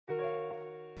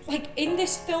Like, in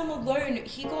this film alone,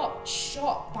 he got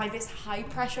shot by this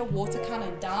high-pressure water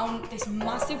cannon down this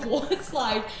massive water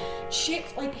slide.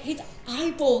 Shit, like, his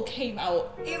eyeball came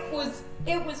out. It was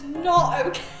not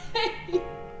okay.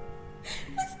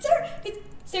 It's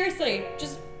seriously,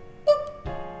 just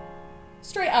boop,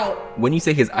 straight out. When you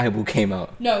say his eyeball came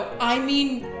out... No, I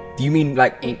mean... Do you mean,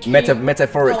 like,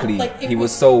 metaphorically, like, he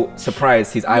was so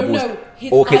surprised his eyeballs... No,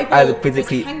 his or his eyeball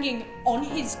physically... was hanging on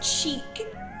his cheek.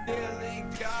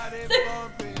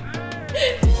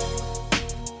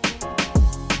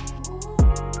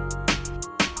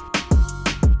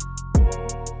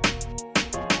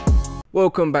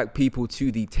 Welcome back, people,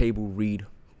 to the Table Read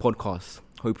podcast.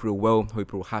 Hope you're well,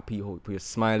 hope you're happy, hope you're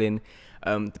smiling.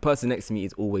 The person next to me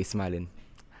is always smiling,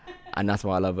 and that's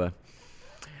why I love her.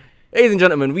 Ladies and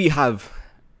gentlemen, we have...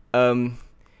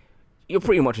 you're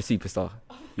pretty much a superstar.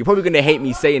 You're probably going to hate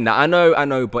me saying that. I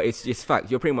know, but it's just fact.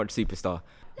 You're pretty much a superstar.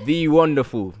 The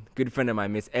wonderful, good friend of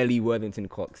mine, Miss Ellie Worthington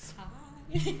Cox.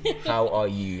 Hi. How are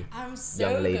you, I'm so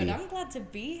young lady? good. I'm glad to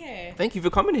be here. Thank you for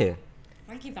coming here.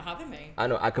 Thank you for having me. I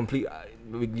know,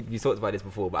 we talked about this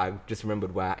before, but I just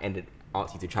remembered where I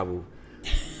asked you to travel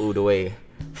all the way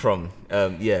from.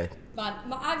 Yeah. Man,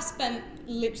 I've spent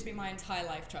literally my entire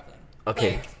life traveling.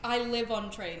 Okay. Like, I live on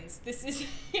trains. This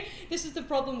is the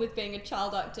problem with being a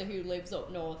child actor who lives up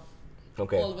north.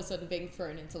 Okay. All of a sudden being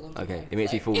thrown into London. Okay. Life. It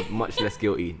makes me feel much less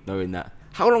guilty knowing that.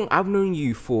 How long? I've known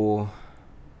you for...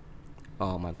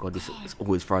 Oh my God, this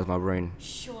always fries my brain.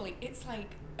 Surely, it's like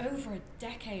over a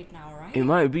decade now, right? It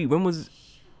might be. When was...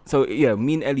 So, yeah,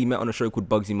 me and Ellie met on a show called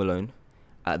Bugsy Malone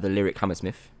at the Lyric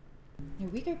Hammersmith. No,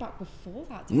 we go back before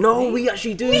that. No, we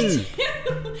actually do. We do.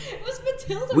 It was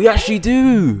Matilda. We actually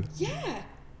do. Yeah.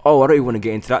 Oh, I don't even want to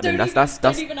get into that then. That's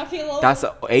don't even, I feel old. That's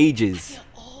ages. I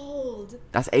feel old.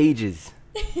 That's ages.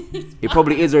 It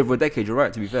probably is over a decade, you're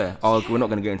right, to be fair. Oh, we're not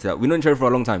going to get into that. We've known each other for a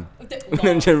long time. We've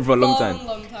known each other for a long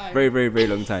time. Very, very, very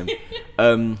long time.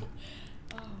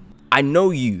 I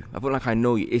know you. I feel like I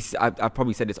know you. I've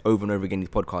probably said this over and over again in these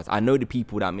podcasts. I know the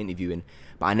people that I'm interviewing,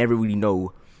 but I never really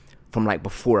know from like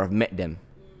before I've met them.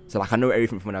 So like I know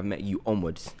everything from when I've met you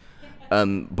onwards.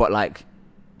 But like,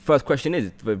 first question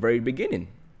is, the very beginning.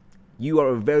 You are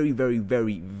a very, very,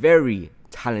 very, very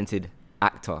talented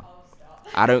actor.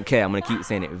 I don't care. I'm gonna keep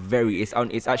saying it.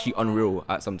 It's actually unreal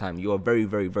at some time. You're a very,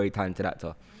 very, very talented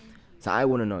actor. So I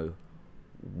want to know,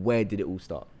 where did it all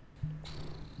start?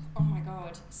 Oh my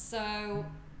God. So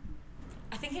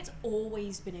I think it's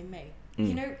always been in me.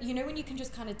 You know when you can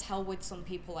just kind of tell with some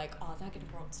people, like, oh, they're gonna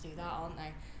grow up to do that, aren't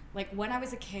they? Like when I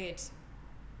was a kid,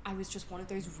 I was just one of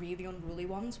those really unruly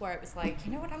ones where it was like,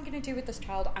 you know what I'm going to do with this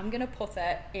child? I'm going to put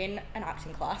her in an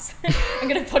acting class. I'm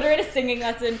going to put her in a singing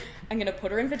lesson. I'm going to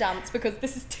put her in for dance because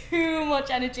this is too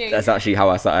much energy. That's actually how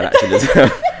I started acting as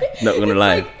well. Not going to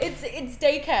lie. Like, it's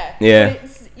daycare. Yeah. But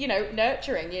it's,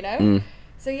 nurturing,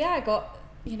 So yeah, I got,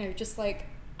 just like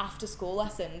after school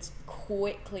lessons,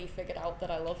 quickly figured out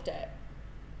that I loved it.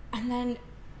 And then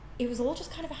it was all just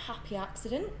kind of a happy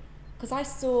accident because I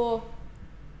saw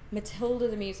Matilda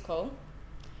the musical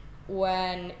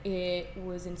when it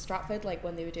was in Stratford, like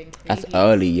when they were doing previews. That's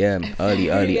early, yeah.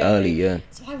 Early, yeah.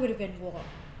 So I would have been,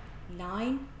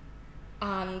 9?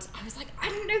 And I was like, I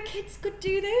didn't know kids could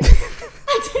do this.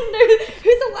 I didn't know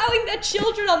who's allowing their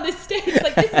children on this stage.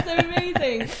 Like, this is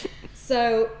amazing.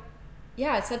 So,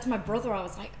 yeah, I said to my brother, I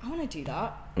was like, I want to do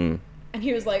that. And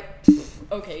he was like,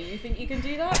 okay, you think you can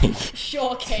do that?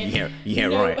 Sure, kid.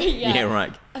 Right. Yeah,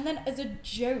 right. And then as a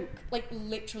joke, like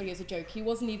literally as a joke, he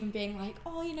wasn't even being like,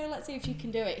 oh, let's see if you can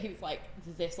do it. He was like,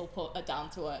 this'll put her down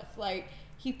to earth. Like,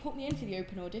 he put me in for the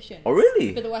open auditions. Oh,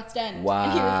 really? For the West End. Wow.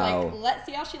 And he was like, let's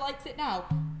see how she likes it now.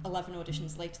 11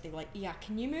 auditions later, they were like, yeah,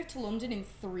 can you move to London in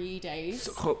 3 days?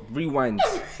 So, rewind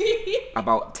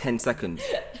about 10 seconds.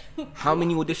 How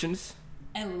many auditions?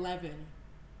 11.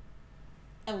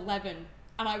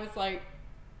 And I was like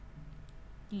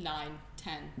 9,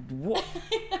 10. What?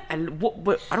 And what?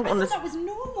 But I don't understand. That was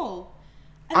normal.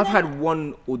 And I've had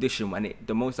one audition and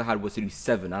the most I had was to do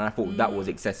 7, and I thought that was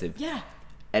excessive. Yeah.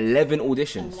 11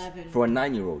 auditions 11. for a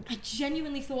 9-year-old. I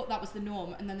genuinely thought that was the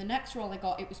norm, and then the next role I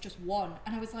got, it was just 1,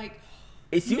 and I was like,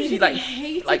 it's usually they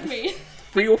hated me.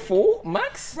 3 or 4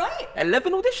 max. Right.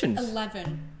 11 auditions.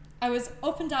 11. I was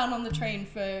up and down on the train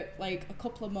for like a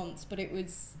couple of months, but it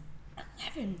was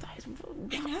 11.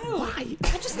 I know. Why?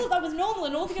 I just thought that was normal,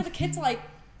 and all the other kids are like,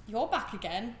 you're back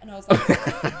again. And I was like,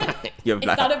 is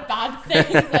that a bad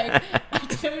thing? Like, I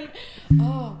don't...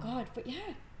 Oh, God. But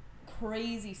yeah,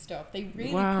 crazy stuff. They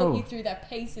really put you through their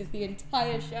paces the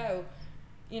entire show,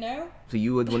 So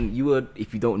you were,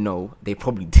 if you don't know, they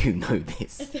probably do know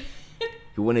this.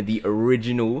 You're one of the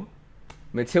original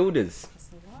Matildas. That's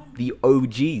the one. The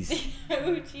OGs.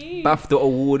 OG. BAFTA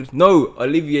award. No,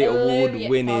 Olivier Award Olivia,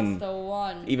 winning. that's the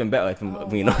one. Even better, if I'm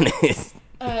being honest.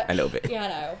 A little bit.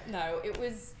 Yeah, no. It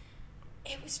was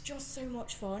just so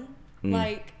much fun.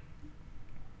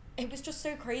 It was just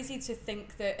so crazy to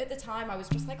think that at the time I was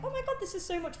just like, oh my god, this is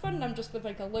so much fun. And I'm just with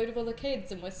like a load of other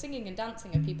kids and we're singing and dancing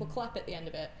and people clap at the end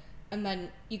of it. And then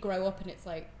you grow up and it's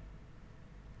like,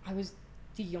 I was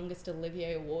the youngest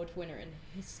Olivier Award winner in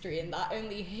history, and that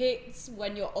only hits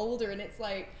when you're older, and it's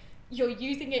like you're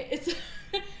using it as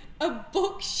a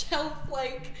bookshelf.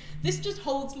 Like, this just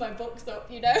holds my books up,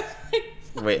 you know?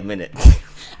 Wait a minute.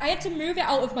 I had to move it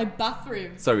out of my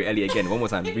bathroom. Sorry, Ellie, again, one more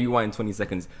time. Rewind 20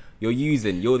 seconds. You're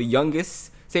the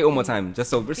youngest. Say it one more time,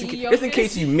 just in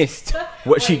case you missed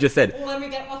what she just said. Let me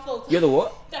get my full time. You're the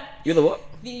what? You're the what?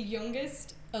 The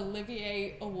youngest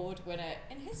Olivier Award winner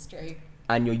in history.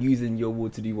 And you're using your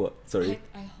award to do what? Sorry.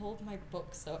 I hold my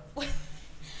books up.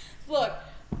 Look,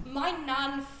 my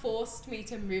nan forced me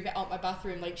to move it out my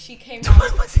bathroom. Like, she came out.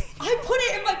 I put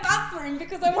it in my bathroom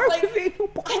because I was like,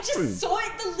 I just saw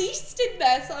it the least in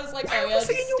there, so I was like, why oh yeah, was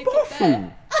just it in your stick it bathroom?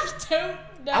 there. I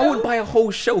don't know. I would buy a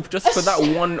whole shelf just for that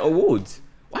one award.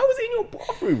 Why was it in your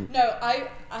bathroom? No, I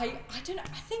don't know.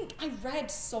 I think I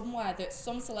read somewhere that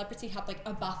some celebrity had like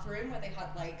a bathroom where they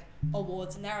had like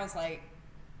awards in there. I was like,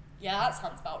 yeah, that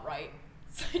sounds about right.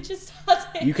 So I just had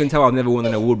it. You can tell I've never won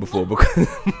an award before, because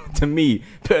to me,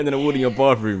 putting an award in your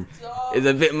bathroom is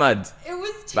a bit mad. It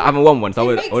was but I haven't won one, so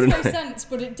it makes no sense,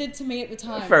 but it did to me at the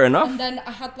time. Fair enough. And then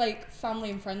I had like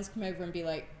family and friends come over and be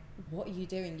like, what are you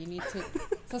doing? You need to... So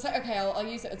I was like, okay, I'll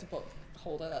use it as a book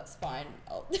holder, that's fine.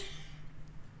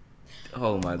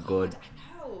 Oh my god.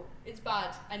 I know, it's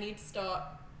bad. I need to start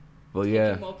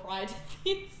taking more pride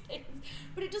in these things.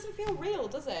 But it doesn't feel real,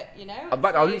 does it? You know? I was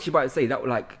literally about to say that,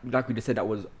 like we just said, that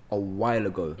was a while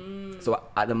ago. So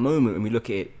at the moment, when we look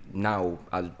at it now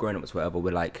as grown ups, whatever,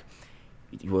 we're like,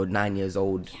 you were 9 years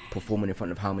old, performing in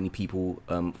front of how many people,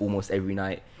 almost every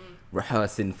night,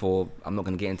 rehearsing for. I'm not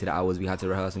gonna get into the hours we had to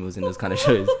rehearse and we was in those kind of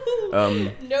shows.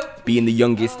 Nope. Being the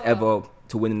youngest ever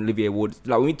to win an Olivier Award.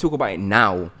 Like, when we talk about it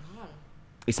now,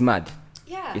 it's mad.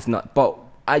 Yeah. It's not. But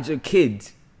as a kid,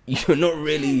 you're not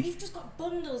really. You've just got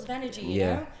bundles of energy, you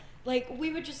know? Like,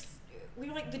 we were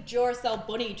like the Duracell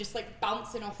bunny, just like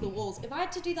bouncing off the walls. If I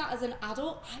had to do that as an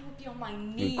adult, I would be on my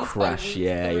knees. You crash,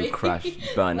 you crash,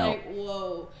 burn out. Like,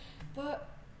 whoa. But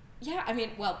yeah, I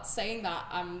mean, well, saying that,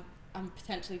 I'm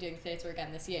potentially doing theatre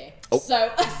again this year. Oh.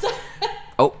 So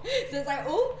oh. So it's like,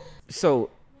 oh. So,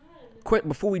 quick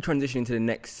before we transition into the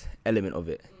next element of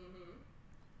it,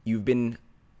 you've been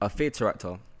a theatre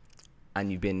actor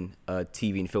and you've been a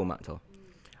TV and film actor.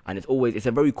 And it's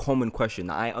a very common question.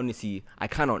 I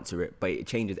can answer it, but it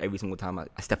changes every single time I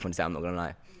step on set, I'm not gonna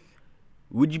lie.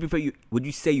 Would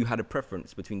you say you had a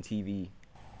preference between TV,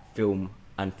 film,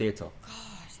 and theatre?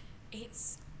 God,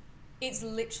 it's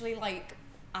literally like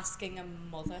asking a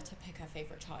mother to pick her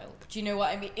favourite child. Do you know what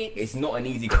I mean? It's not an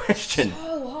easy question.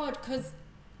 So hard, because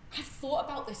I've thought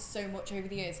about this so much over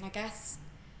the years, and I guess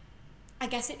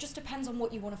it just depends on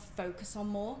what you want to focus on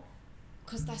more.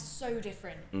 Because they're so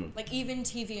different. Like, even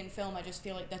TV and film, I just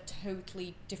feel like they're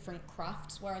totally different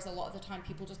crafts, whereas a lot of the time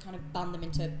people just kind of band them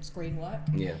into screen work.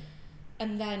 Yeah.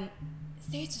 And then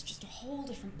theatre's just a whole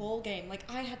different ball game. Like,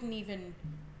 I hadn't even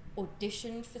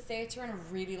auditioned for theatre in a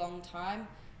really long time,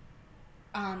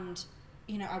 and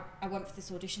you know, I went for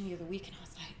this audition the other week, and I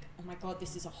was like, oh my god,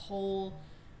 this is a whole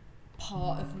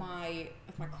part of my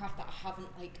craft that I haven't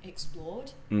like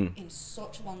explored in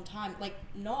such a long time, like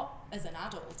not as an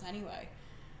adult anyway.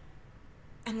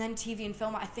 And then TV and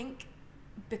film, I think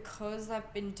because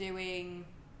I've been doing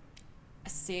a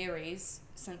series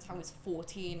since I was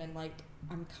 14, and like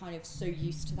I'm kind of so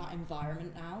used to that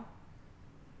environment now,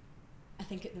 I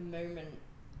think at the moment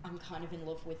I'm kind of in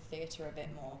love with theatre a bit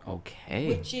more. Okay.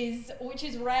 Which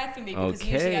is rare for me, because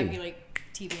usually I'd be like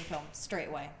TV and film straight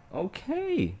away.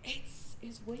 Okay.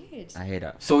 It's weird. I hear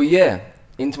that. So yeah,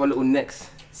 into our little next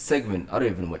segment. I don't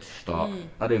even know where to start.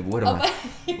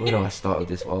 Where do I start with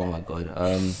this? Oh my god.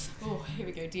 Oh, here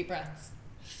we go. Deep breaths.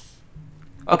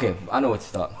 Okay, I know where to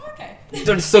start. Okay. You've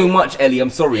done so much, Ellie. I'm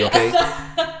sorry. Okay.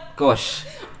 Gosh.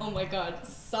 Oh my god.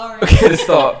 Sorry.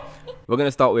 We're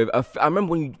gonna start with. I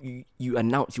remember when you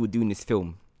announced you were doing this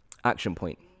film, Action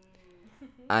Point,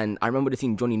 and I remember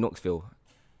seeing Johnny Knoxville.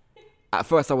 At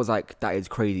first, I was like, "That is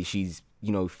crazy." She's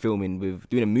doing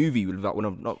a movie with like one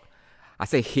of I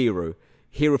say hero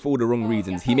for all the wrong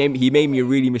reasons. He made me a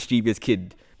really mischievous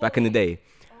kid back in the day.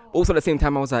 Also, at the same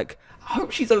time, I was like, I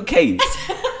hope she's okay,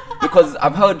 because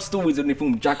I've heard stories of the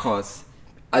film Jackass.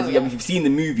 If you've seen the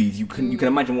movies, you can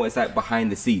imagine what it's like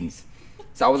behind the scenes.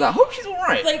 So I was like, I hope she's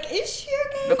alright. Like, is she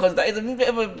okay? because that is a bit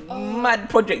of a mad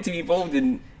project to be involved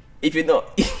in if you're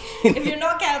not. If you're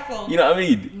not careful. You know what I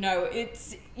mean? No,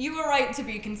 you were right to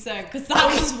be concerned because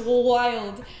that was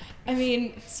wild. I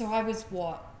mean, so I was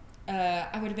what?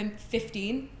 I would have been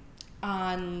 15,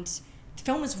 and the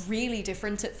film was really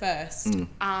different at first.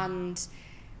 And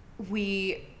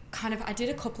I did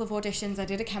a couple of auditions. I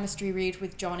did a chemistry read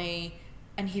with Johnny,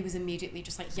 and he was immediately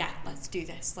just like, yeah, let's do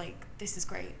this. Like, this is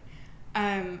great.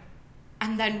 And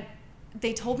then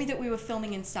they told me that we were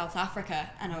filming in South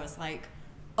Africa, and I was like,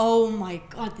 oh my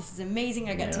God, this is amazing.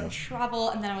 I get to travel.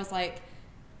 And then I was like,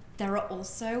 there are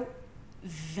also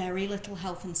very little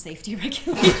health and safety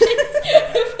regulations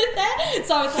over there.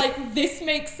 So I was like, this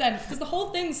makes sense. Because the whole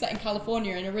thing's set in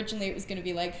California, and originally it was going to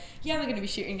be like, yeah, we're going to be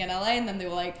shooting in LA. And then they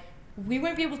were like, we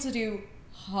won't be able to do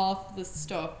half the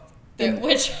stuff that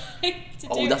we're trying to do.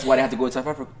 Oh, that's why they had to go to South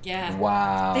Africa? Yeah.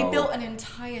 Wow. They built an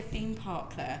entire theme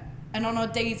park there. And on our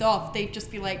days off, they'd just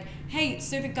be like, hey,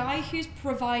 so the guy who's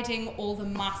providing all the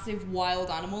massive wild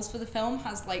animals for the film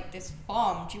has like this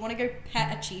farm. Do you want to go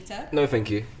pet a cheetah? No, thank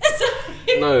you.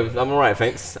 No, I'm alright,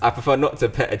 thanks. I prefer not to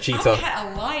pet a cheetah. I'll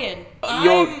pet a lion.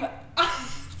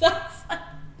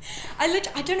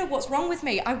 I don't know what's wrong with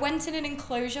me. I went in an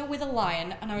enclosure with a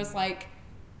lion and I was like,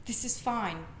 this is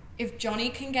fine. If Johnny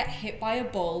can get hit by a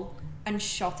bull and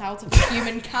shot out of a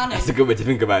human cannon. That's a good way to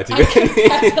think about it. I can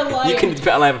pet a lion. You can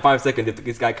pet a lion for 5 seconds if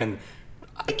this guy can.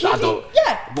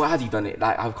 Yeah. What has he done it?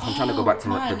 Like, I'm trying to go back to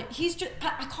man. He's just.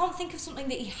 I can't think of something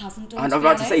that he hasn't done. I'm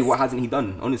about to say, what hasn't he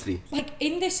done? Honestly. Like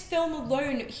in this film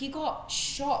alone, he got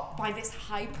shot by this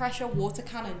high pressure water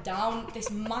cannon down this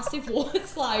massive water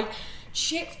slide.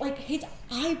 Shit, like his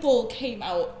eyeball came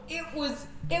out. It was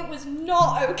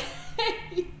not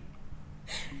okay.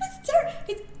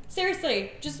 It's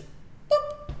seriously just.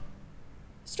 Boop,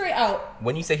 straight out.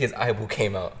 When you say his eyeball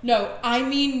came out, no, I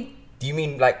mean. Do you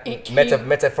mean like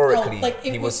metaphorically? Like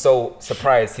he was so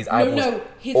surprised his eyeball. No,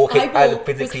 his eyeball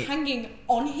was hanging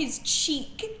on his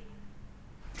cheek.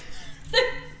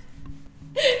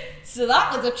 So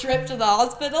that was a trip to the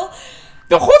hospital.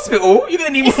 The hospital? You're gonna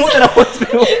need more than a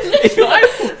hospital.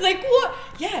 Like what?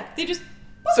 Yeah, they just.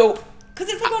 So.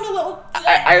 Because it's like on a little.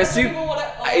 I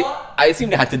assume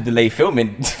they had to delay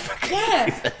filming.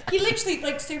 Yeah, he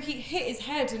literally so he hit his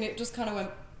head and it just kind of went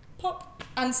pop,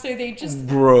 and so they just.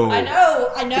 Bro. I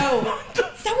know.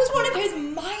 That was one of his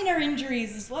minor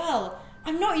injuries as well.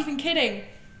 I'm not even kidding.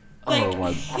 Like, oh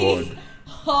my he's God.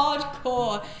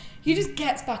 hardcore. He just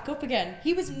gets back up again.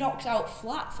 He was knocked out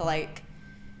flat for like.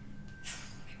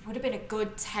 It would have been a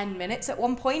good 10 minutes at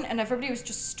one point, and everybody was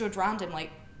just stood around him like.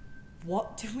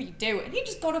 What do we do? And he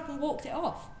just got up and walked it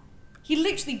off. He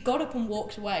literally got up and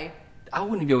walked away. I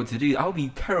wouldn't be able to do that. I would be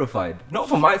terrified. Not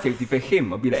for my safety, for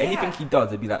him. I'd be like, anything he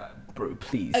does, I'd be like, bro,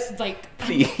 please.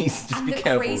 Please, just be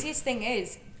careful. And the craziest thing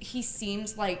is, he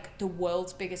seems like the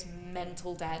world's biggest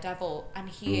mental daredevil, and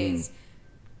he is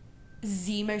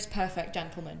the most perfect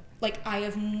gentleman. Like, I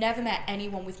have never met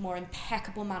anyone with more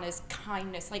impeccable manners,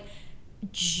 kindness, like,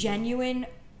 genuine.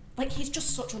 Like, he's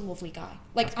just such a lovely guy.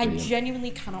 Like, I genuinely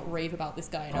cannot rave about this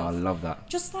guy enough. Oh, I love that.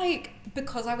 Just, like,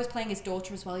 because I was playing his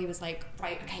daughter as well, he was like,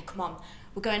 right, okay, come on.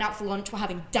 We're going out for lunch. We're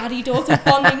having daddy-daughter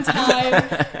bonding time.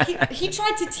 He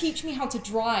tried to teach me how to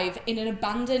drive in an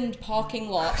abandoned parking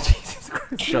lot. Jesus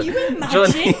Christ. Can you imagine?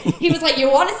 Johnny. He was like, you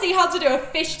want to see how to do a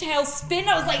fishtail spin?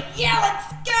 I was like, yeah,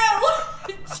 let's go.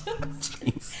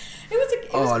 It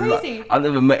was crazy. I've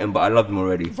never met him, but I love him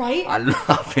already. Right? I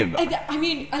love him. I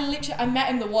mean, I met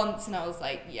him the once, and I was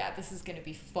like, yeah, this is going to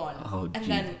be fun. Oh, and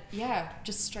then, yeah,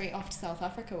 just straight off to South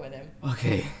Africa with him.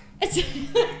 Okay.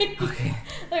 Okay.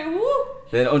 Like, woo.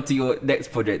 Then on to your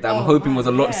next project that I'm hoping was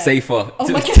a lot safer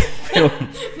to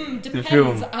film.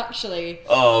 Depends, actually.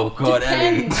 Oh, God,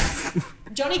 Depends.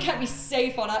 Johnny kept me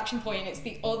safe on Action Point. It's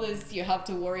the others you have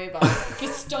to worry about for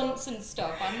stunts and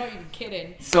stuff. I'm not even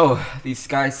kidding. So, the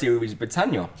Sky series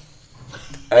Britannia.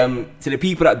 To the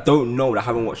people that don't know, that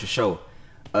haven't watched the show,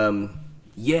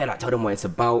 like tell them what it's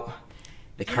about,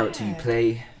 the character you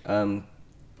play.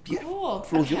 Cool.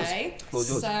 Okay.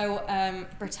 So,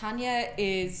 Britannia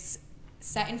is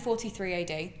set in 43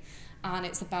 AD, and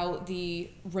it's about the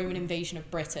Roman invasion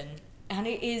of Britain. And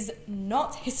it is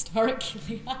not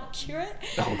historically accurate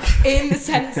in the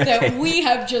sense that we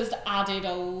have just added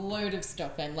a load of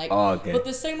stuff in. But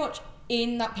there's so much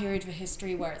in that period of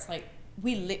history where it's like,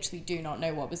 we literally do not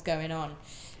know what was going on.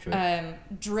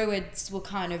 Druids were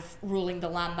kind of ruling the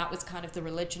land. That was kind of the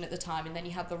religion at the time. And then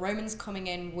you had the Romans coming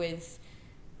in with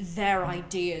their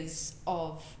ideas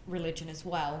of religion as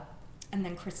well. And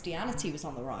then Christianity was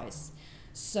on the rise.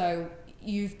 So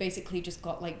you've basically just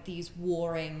got like these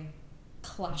warring,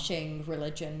 clashing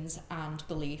religions and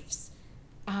beliefs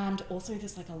And also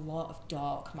there's like a lot of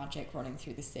dark magic running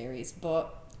through the series,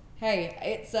 but hey,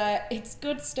 it's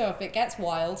good stuff. It gets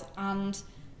wild, and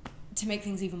to make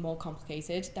things even more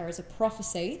complicated, there is a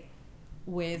prophecy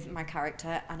with my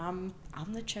character, and I'm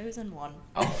the chosen one.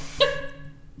 Oh.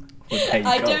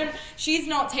 She's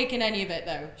not taking any of it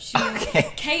though.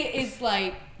 Kate is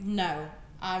like, no,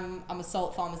 I'm a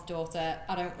salt farmer's daughter.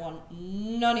 I don't want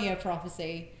none of your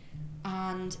prophecy.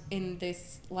 And in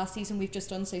this last season we've just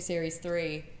done, so series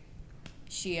 3,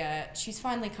 she's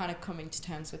finally kind of coming to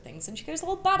terms with things, and she goes a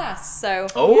little badass. So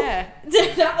yeah,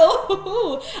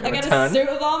 I got a suit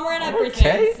of armor and everything.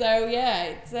 Okay. So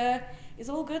yeah, it's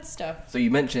all good stuff. So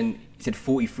you said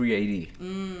 43 AD.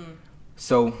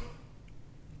 So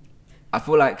I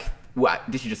feel like, well,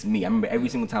 this is just me. I remember every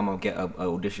single time I'll get an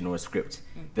audition or a script,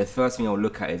 the first thing I'll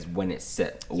look at is when it's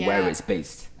set or where it's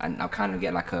based, and I'll kind of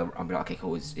get like I'll be like, okay,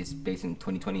 cool, it's based in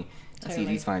 2020. Totally.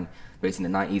 That's fine. Based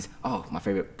in the 90s. Oh, my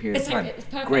favorite period of time. It's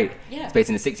perfect. Great. Yeah. It's based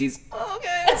in the 60s. Oh,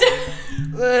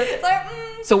 okay.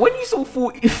 So when you saw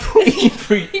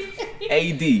 43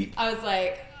 AD, I was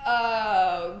like,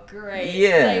 oh, great.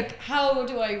 Yeah. Like, how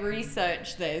do I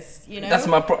research this? You know. That's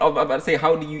my. I'm about to say,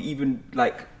 how do you even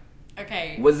like?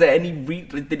 Okay. Was there any?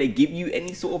 Did they give you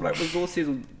any sort of like resources?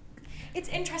 It's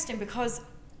interesting because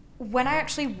when I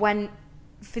actually went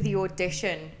for the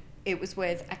audition, it was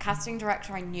with a casting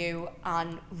director I knew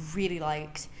and really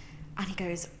liked, and he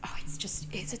goes, oh,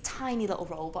 it's a tiny little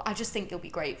role, but I just think you'll be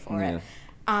great for it.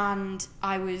 And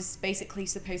I was basically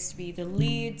supposed to be the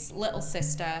lead's little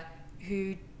sister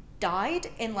who died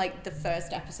in like the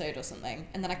first episode or something,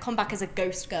 and then I come back as a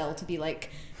ghost girl to be like,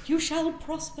 you shall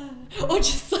prosper, or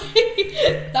just like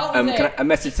that was it. A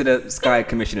message to the Sky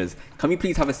commissioners: can we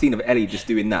please have a scene of Ellie just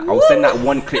doing that? I'll send that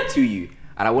one clip to you,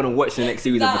 and I want to watch the next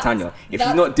series of Britannia. If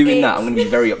she's not doing that, I'm going to be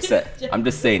very upset. I'm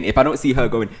just saying, if I don't see her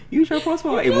going, you shall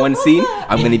prosper in one scene,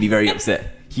 I'm going to be very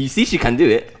upset. You see, she can do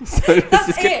it. So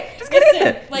just get in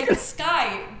there. Like,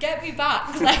 Sky, get me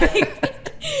back. Like,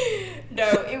 no,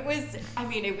 it was. I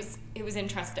mean, it was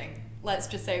interesting. Let's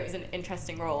just say it was an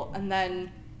interesting role, and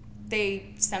then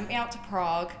they sent me out to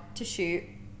Prague to shoot,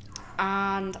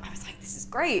 and I was like, this is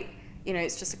great. You know,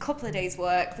 it's just a couple of days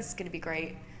work. This is going to be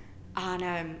great.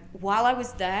 And while I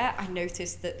was there, I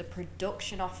noticed that the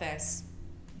production office,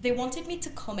 they wanted me to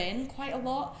come in quite a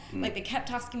lot. Like, they kept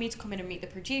asking me to come in and meet the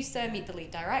producer, meet the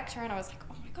lead director, and I was like,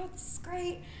 oh my God, this is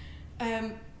great.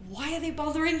 Why are they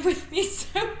bothering with me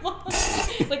so much?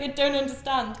 Like, I don't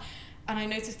understand. And I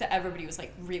noticed that everybody was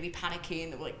like really panicky,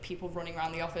 and there were like people running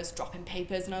around the office dropping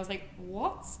papers, and I was like,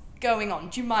 what's going on?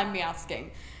 Do you mind me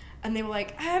asking? And they were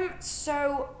like,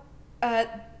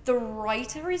 the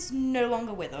writer is no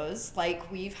longer with us.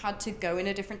 Like, we've had to go in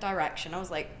a different direction. I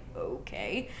was like,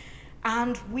 okay.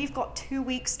 And we've got 2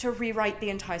 weeks to rewrite the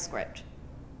entire script.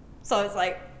 So I was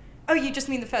like, oh, you just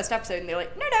mean the first episode? And they're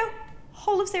like, no,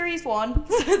 whole of series 1.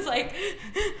 So it's like,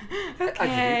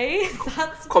 okay,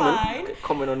 that's fine.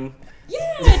 Comment on.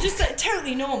 Yeah, just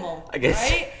totally normal, I guess.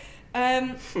 Right?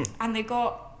 And they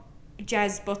got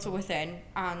Jez Butterworth in,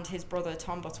 and his brother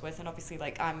Tom Butterworth, and obviously,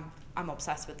 like, I'm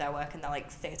obsessed with their work, and they're like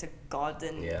theatre god,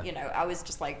 and you know, I was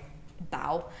just like,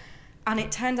 bow. And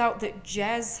it turned out that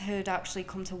Jez had actually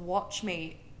come to watch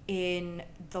me in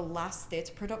the last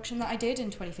theatre production that I did in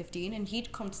 2015, and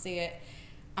he'd come to see it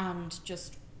and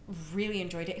just really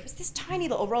enjoyed it. It was this tiny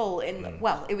little role in,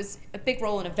 well, it was a big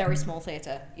role in a very small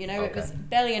theatre, you know. It was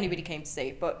barely anybody came to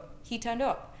see, but he turned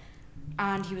up,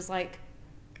 and he was like,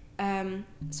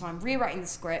 so I'm rewriting the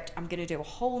script, I'm gonna do a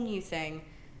whole new thing.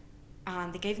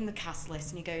 And they gave him the cast list,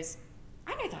 and he goes,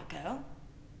 I know that girl,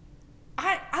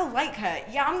 I like her,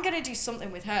 yeah, I'm gonna do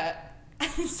something with her.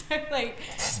 And so, like,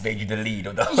 this made you the lead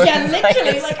of the whole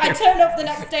literally, like, I turned up the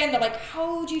next day and they're like,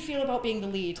 how do you feel about being the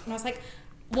lead? And I was like,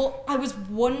 well, I was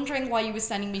wondering why you were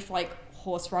sending me for, like,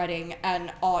 horse riding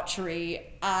and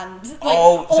archery and, like,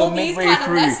 all these kind of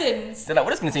lessons. They're like,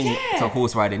 we're just going to send you to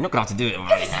horse riding. Not going to have to do it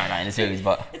right now in the series,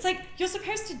 but... It's like, you're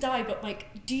supposed to die, but,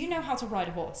 like, do you know how to ride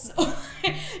a horse?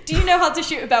 Do you know how to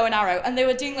shoot a bow and arrow? And they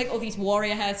were doing, like, all these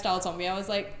warrior hairstyles on me. I was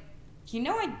like, you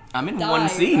know I'm in one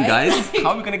scene, right? Guys. Like,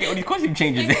 how are we going to get all these costume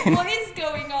changes like, in? What is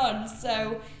going on?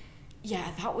 So...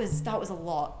 yeah, that was a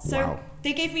lot. So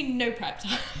they gave me no prep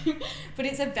time, but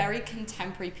it's a very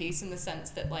contemporary piece in the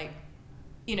sense that, like,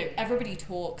 you know, everybody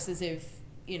talks as if,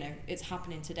 you know, it's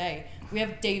happening today. We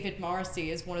have David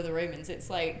Morrissey as one of the Romans. It's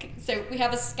like, so we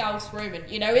have a Scouse Roman,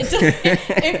 you know,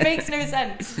 it makes no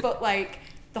sense, but, like,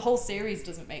 the whole series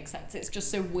doesn't make sense. It's just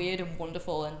so weird and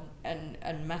wonderful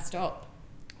and messed up.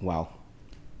 Wow.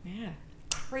 Yeah.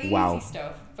 Crazy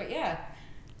stuff. But yeah.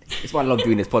 It's why I love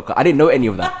doing this podcast. I didn't know any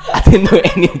of that.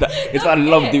 It's why I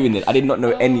love doing it. I did not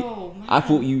know any. I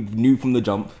thought you knew from the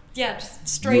jump. Yeah, just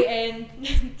straight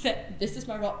in. This is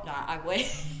my role. Nah, I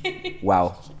wish.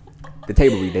 Wow. The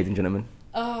table read, ladies and gentlemen.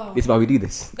 Oh. This is why we do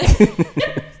this.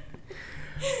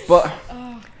 But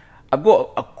I've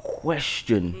got a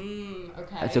question.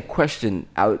 Okay. It's a question.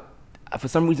 For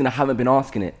some reason, I haven't been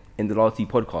asking it in the last 2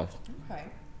 podcasts. Okay.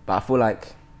 But I feel like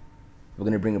we're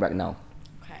going to bring it back now.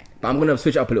 Okay. But I'm going to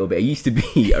switch it up a little bit. It used to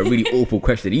be a really awful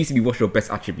question. It used to be, what's your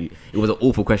best attribute? It was an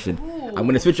awful question. Ooh. I'm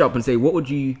going to switch it up and say, would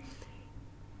you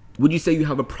say you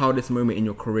have a proudest moment in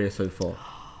your career so far?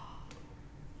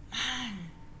 Man,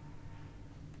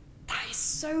 that is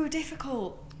so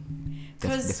difficult.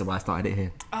 This is why I started it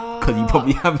here. Oh, Because you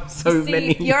probably have so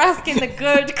many. You're asking the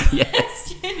good Yes.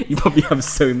 questions. You probably have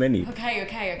so many.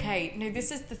 Okay. No,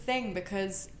 this is the thing,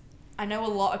 because I know a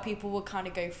lot of people will kind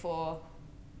of go for,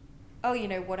 oh,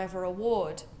 whatever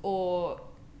award or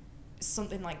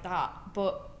something like that.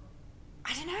 But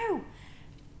I don't know.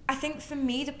 I think for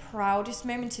me, the proudest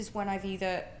moment is when I've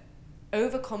either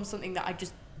overcome something that I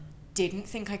just didn't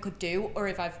think I could do, or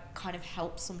if I've kind of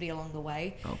helped somebody along the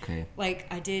way. Okay. Like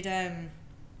I did a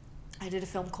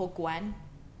film called Gwen,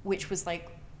 which was like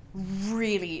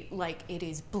really like, it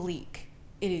is bleak.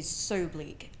 It is so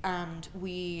bleak, and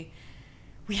we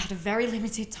had a very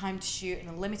limited time to shoot and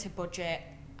a limited budget,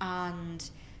 and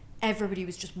everybody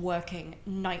was just working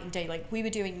night and day. Like we were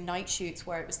doing night shoots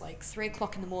where it was like 3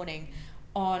 o'clock in the morning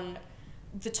on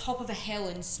the top of a hill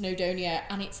in Snowdonia,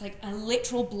 and it's like a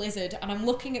literal blizzard, and I'm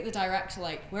looking at the director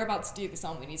like, we're about to do this,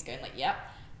 aren't we? And he's going like, yep.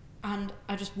 And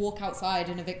I just walk outside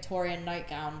in a Victorian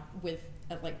nightgown with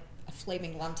a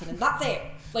flaming lantern, and that's it.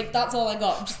 Like, that's all I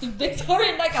got, just a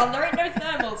Victorian nightgown. There ain't no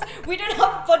thermals. We don't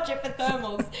have a budget for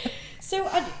thermals. So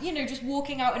I, just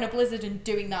walking out in a blizzard and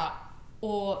doing that.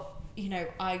 Or,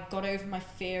 I got over my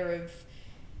fear of,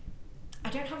 I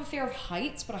don't have a fear of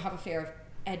heights, but I have a fear of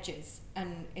edges,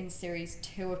 and in series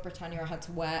 2 of Britannia I had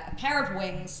to wear a pair of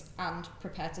wings and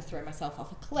prepare to throw myself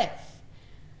off a cliff,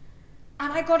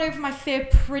 and I got over my fear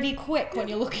pretty quick when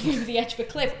you're looking over the edge of a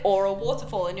cliff or a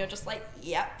waterfall and you're just like,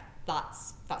 yep,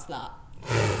 that's that.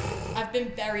 I've been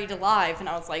buried alive, and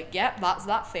I was like, yep, that's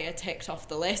that fear ticked off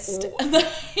the list. And then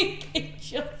it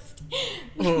just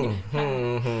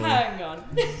hang on.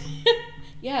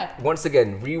 Yeah, Once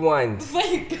again, rewind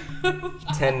wait, go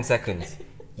back. 10 seconds.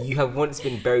 You have once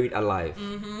been buried alive.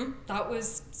 That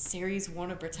was series 1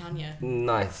 of Britannia.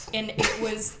 Nice. And it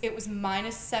was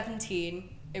 -17.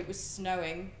 It was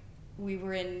snowing. We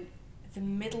were in the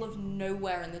middle of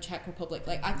nowhere in the Czech Republic.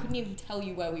 Like, I couldn't even tell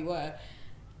you where we were.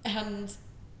 And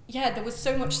yeah, there was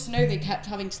so much snow they kept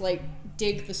having to like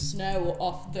dig the snow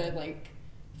off the like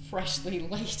freshly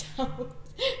laid out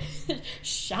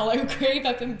shallow grave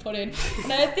I've been put in.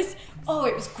 And I had this,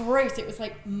 it was gross. It was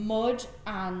like mud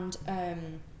and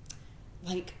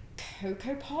like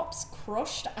Cocoa Pops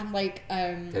crushed and like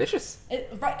Delicious. It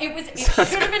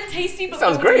should have been tasty, but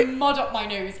sounds there was great. mud up my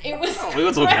nose. It was What we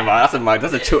were talking about?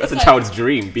 That's a child's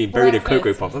dream, being buried in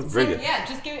Cocoa Pops. That's brilliant. So, yeah,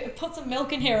 just put some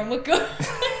milk in here and we're good.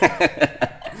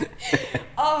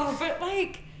 But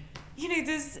like,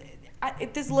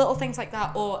 there's little things like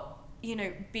that, or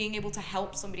being able to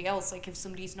help somebody else. Like if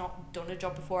somebody's not done a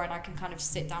job before, and I can kind of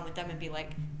sit down with them and be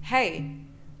like, hey,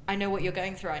 I know what you're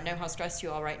going through. I know how stressed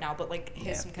you are right now, but like,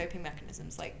 here's some coping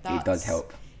mechanisms. Like that. It does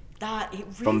help. That it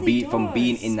really From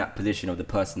being in that position of the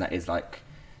person that is like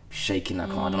shaking, like,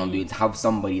 I don't know, dude, to have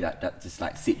somebody that just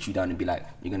like sits you down and be like,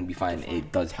 you're gonna be fine.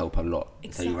 It does help a lot.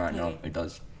 I'll tell you right now, it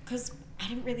does. Because I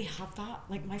didn't really have that.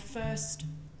 Like my first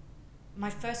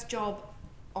job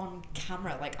on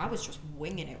camera, like I was just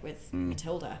winging it with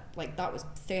Matilda. Like that was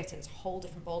theatre. It's a whole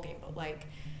different ballgame. But like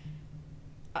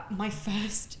my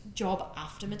first job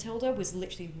after Matilda was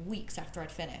literally weeks after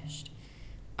I'd finished,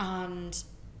 and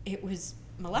it was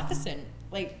Maleficent,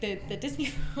 like the Disney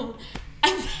film.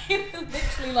 And they were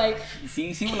literally like,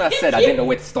 you see when I said I didn't know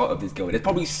where to start with this girl. There's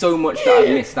probably so much that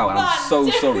I missed out, and I'm so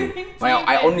sorry. Like,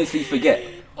 I honestly forget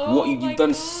what you've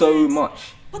done so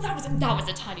much. But that was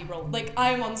a tiny role. Like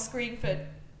I am on screen for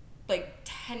like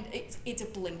 10. It's a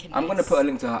blink in. I'm gonna put a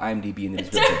link to her IMDb in the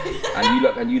description,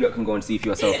 and you look can go and see for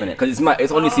yourself in it, because it's mad.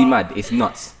 It's honestly mad. It's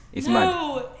nuts. It's mad.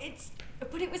 No,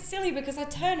 but it was silly because I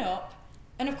turn up,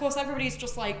 and of course everybody's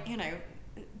just like,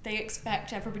 they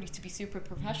expect everybody to be super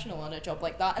professional on a job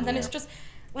like that, and then it's just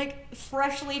like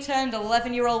freshly turned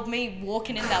 11-year-old me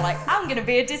walking in there like, I'm gonna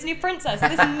be a Disney princess.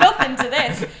 There's nothing to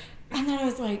this. And then I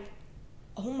was like,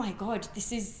 oh my god,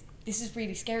 this is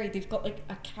really scary. They've got like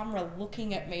a camera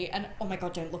looking at me, and oh my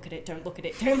god, don't look at it.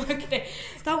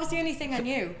 That was the only thing I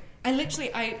knew.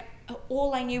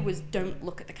 All I knew was don't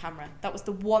look at the camera. That was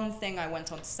the one thing I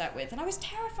went on to set with, and I was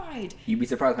terrified. You'd be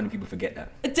surprised how many people forget that.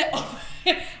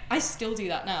 I still do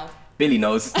that now. Billy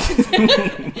knows.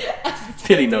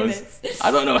 Billy knows. I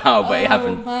don't know how, but it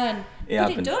happened. Oh man. It But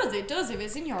happened. it does. If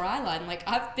it's in your eye line, like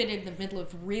I've been in the middle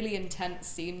of really intense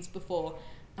scenes before,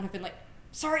 and I've been like,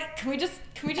 sorry, can we just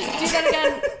do that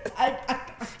again? I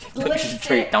glimpsed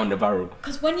Straight it. down the barrel.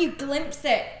 Because when you glimpse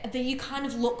it, then you kind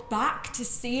of look back to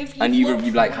see if you. And you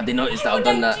be like, have they noticed that I've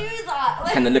done that? Do that?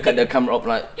 Like, Kind of look at the camera up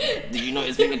like, did you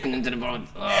notice me looking into the barrel?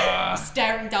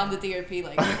 staring down the DOP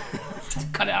like.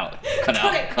 Cut it out. Cut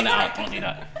it out. Don't do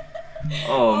that.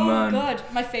 Oh man. God,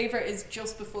 my favorite is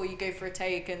just before you go for a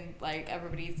take and like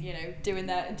everybody's doing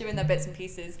their bits and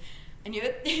pieces, and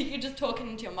you're just talking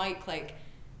into your mic like,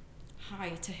 hi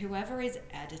to whoever is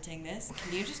editing this,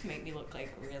 can you just make me look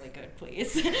like really good,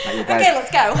 please? Okay,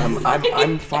 let's go. I'm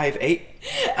 5'8",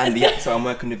 and the actor I'm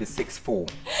working with is 6'4".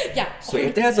 Yeah. So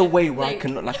if there's a way where I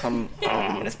can look like I'm,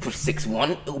 let's push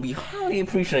 6'1", it'll be highly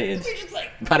appreciated. You're just like,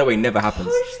 By the way, never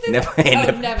happens. Never.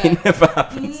 It never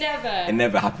happens. Never. It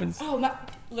never happens. Oh,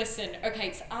 listen.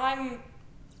 Okay, so I'm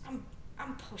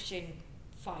pushing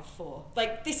 5'4".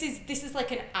 Like this is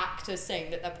like an actor saying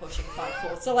that they're pushing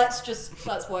 5'4". So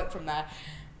let's work from there.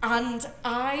 And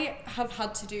I have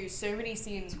had to do so many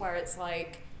scenes where it's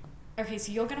like, okay,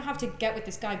 so you're gonna have to get with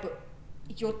this guy, but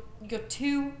you're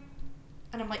too,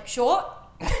 and I'm like, short.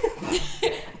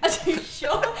 Are you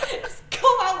sure? Just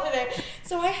come out with it.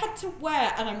 So I had to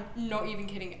wear, and I'm not even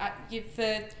kidding,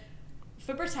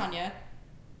 for Britannia,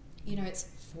 it's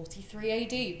 43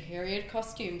 AD period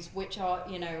costumes, which are,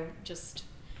 just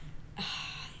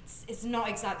it's not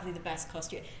exactly the best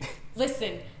costume.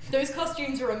 Listen, those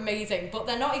costumes are amazing, but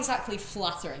they're not exactly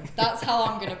flattering. That's how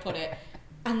I'm gonna put it.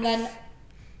 And then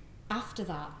after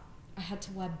that, I had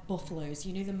to wear buffaloes,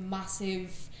 the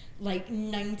massive, like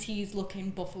 90s looking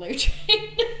buffalo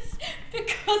trainers,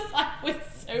 because I was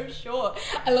so short.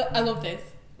 I love this.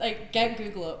 Like, get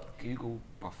Google up. Google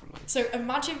buffalo. So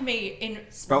imagine me in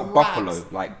Spelt rags, buffalo,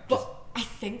 like but just I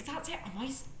think that's it.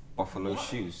 buffalo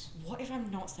shoes. What if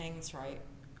I'm not saying this right?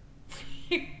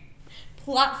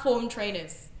 Platform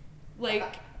trainers,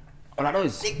 like. Oh, like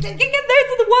those. Those are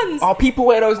the ones. Oh, people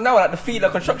wear those now, like the Fila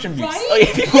construction boots. Right? Oh,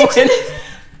 yeah, people wear.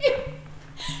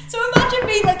 So imagine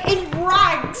me like in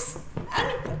rags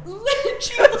and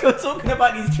literally. You're talking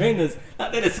about these trainers,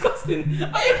 like they're disgusting.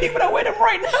 Are there people that wear them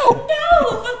right now?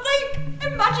 No, but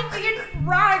like imagine me in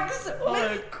rags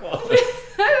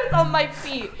with those on my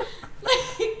feet.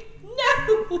 Like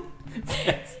no.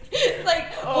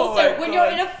 Like also when you're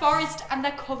in a forest and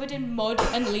they're covered in mud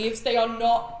and leaves, they are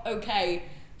not okay.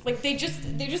 Like they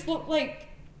just look like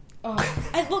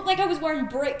I looked like I was wearing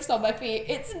bricks on my feet.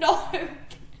 It's not okay.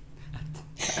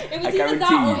 It was either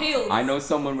that or heels. I know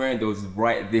someone wearing those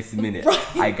right this minute.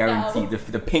 Right I guarantee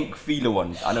the pink Fila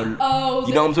ones. I know. Oh,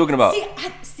 you know what I'm talking about?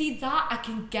 See that I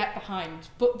can get behind,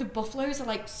 but the buffaloes are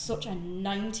like such a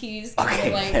 90s.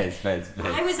 Okay, like, fairs.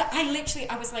 I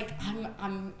was like,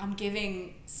 I'm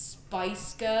giving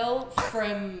Spice Girl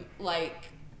from like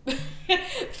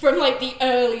from like the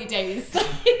early days.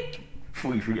 Like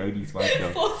 43 AD Spice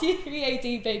Girl. 43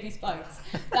 AD Baby Spice.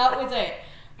 That was it.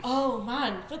 Oh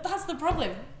man, but that's the problem.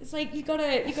 It's like you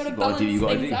gotta balance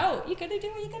things out. You gotta do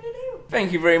what you gotta do.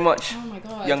 Thank you very much. Oh my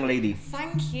god, young lady.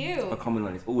 Thank you For coming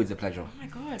on, it's always a pleasure. Oh my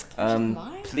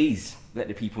god. Please let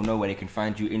the people know where they can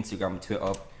find you: Instagram,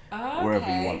 Twitter, wherever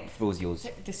you want. The floor's yours.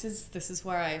 This is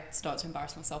where I start to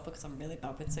embarrass myself because I'm really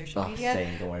bad with social media.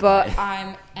 Same, don't worry but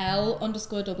about it. I'm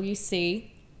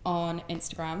L_WC on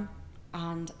Instagram,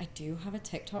 and I do have a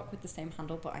TikTok with the same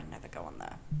handle, but I never go on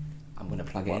there. I'm gonna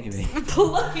plug it anyway. I'm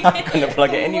gonna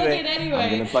plug it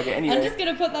anyway. I'm just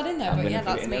gonna put that in there. But yeah,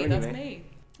 that's me. That's me.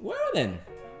 Well then,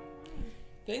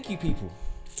 thank you people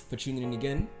for tuning in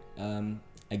again.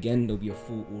 Again, there'll be a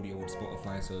full audio on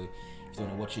Spotify, so if you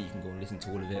want to watch it, you can go and listen to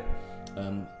all of it.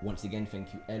 Once again,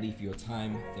 thank you Ellie for your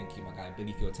time. Thank you my guy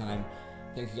Billy for your time.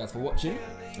 Thank you guys for watching.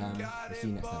 We'll see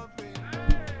you next time.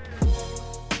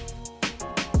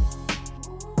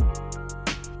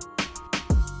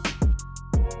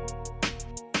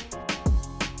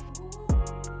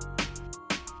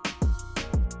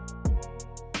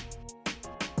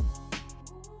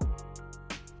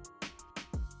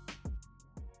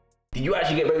 Did you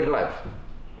actually get buried alive?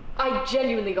 I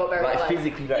genuinely got buried alive.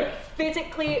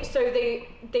 Physically, so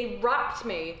they wrapped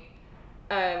me,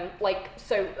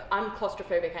 so I'm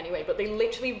claustrophobic anyway, but they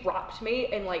literally wrapped me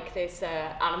in like this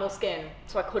animal skin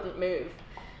so I couldn't move,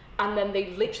 and then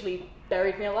they literally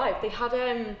buried me alive. They had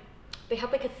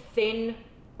like a thin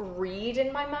reed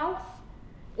in my mouth.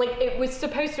 Like it was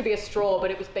supposed to be a straw, but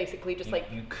it was basically just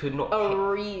you could not a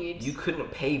reed. You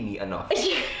couldn't pay me enough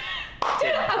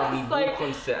I was like,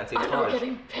 concert and say, I'm not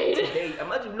getting paid. Today,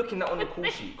 imagine looking that on the call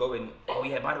sheet, going, oh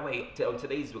yeah, by the way, on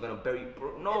today's we're gonna bury.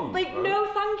 Bro, no. Like, bro.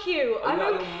 no, thank you. Are you out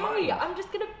I'm of your okay. mind? I'm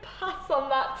just gonna pass on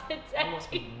that today. You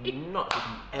must be nuts if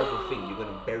you ever think you're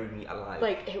gonna bury me alive.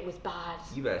 Like, it was bad.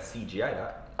 You better CGI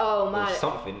that. Oh Or man.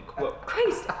 something.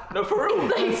 Christ. No, for real.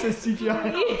 Like,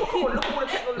 CGI. Look at all the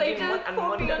technology like, and just put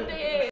money. me under here.